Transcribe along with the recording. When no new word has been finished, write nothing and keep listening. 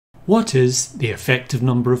What is the effective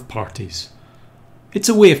number of parties? It's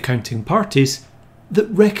a way of counting parties that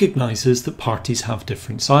recognises that parties have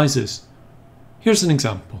different sizes. Here's an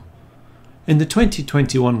example. In the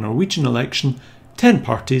 2021 Norwegian election, 10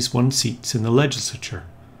 parties won seats in the legislature.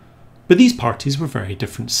 But these parties were very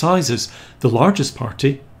different sizes. The largest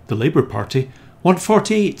party, the Labour Party, won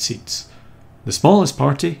 48 seats. The smallest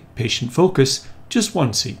party, Patient Focus, just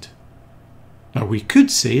 1 seat. Now we could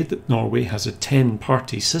say that Norway has a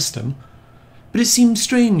 10-party system, but it seems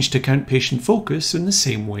strange to count Patient Focus in the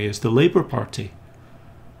same way as the Labour Party.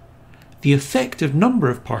 The effective number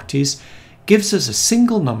of parties gives us a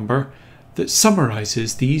single number that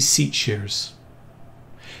summarises these seat shares.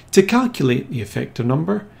 To calculate the effective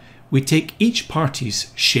number, we take each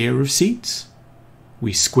party's share of seats,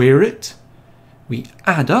 we square it, we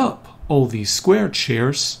add up all these squared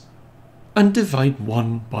shares, and divide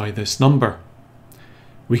 1 by this number.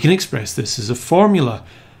 We can express this as a formula.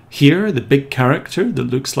 Here, the big character that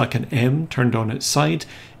looks like an M turned on its side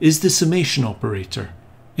is the summation operator.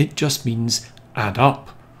 It just means add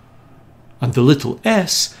up. And the little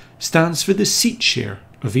s stands for the seat share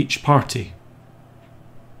of each party.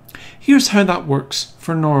 Here's how that works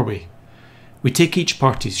for Norway. We take each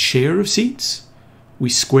party's share of seats, we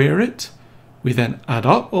square it, we then add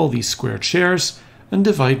up all these squared shares and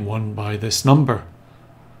divide 1 by this number.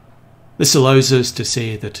 This allows us to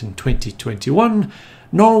say that in 2021,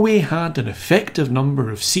 Norway had an effective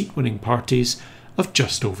number of seat-winning parties of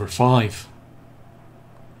just over 5.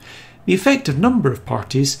 The effective number of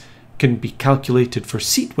parties can be calculated for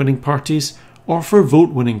seat-winning parties or for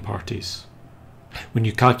vote-winning parties. When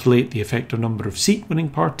you calculate the effective number of seat-winning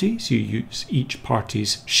parties, you use each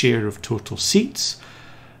party's share of total seats,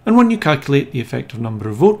 and when you calculate the effective number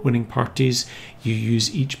of vote-winning parties, you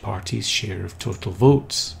use each party's share of total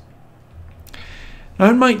votes. Now,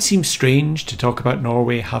 it might seem strange to talk about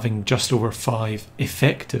Norway having just over 5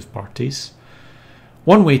 effective parties.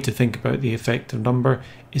 One way to think about the effective number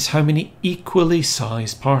is how many equally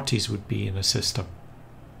sized parties would be in a system.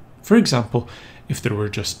 For example, if there were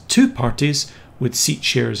just 2 parties with seat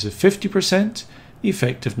shares of 50%, the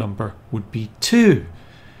effective number would be 2.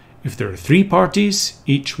 If there are 3 parties,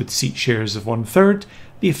 each with seat shares of 1/3,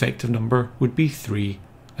 the effective number would be 3,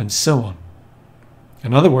 and so on.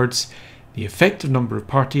 In other words, the effective number of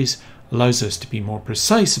parties allows us to be more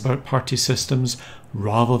precise about party systems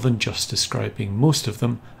rather than just describing most of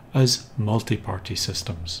them as multi-party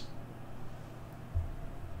systems.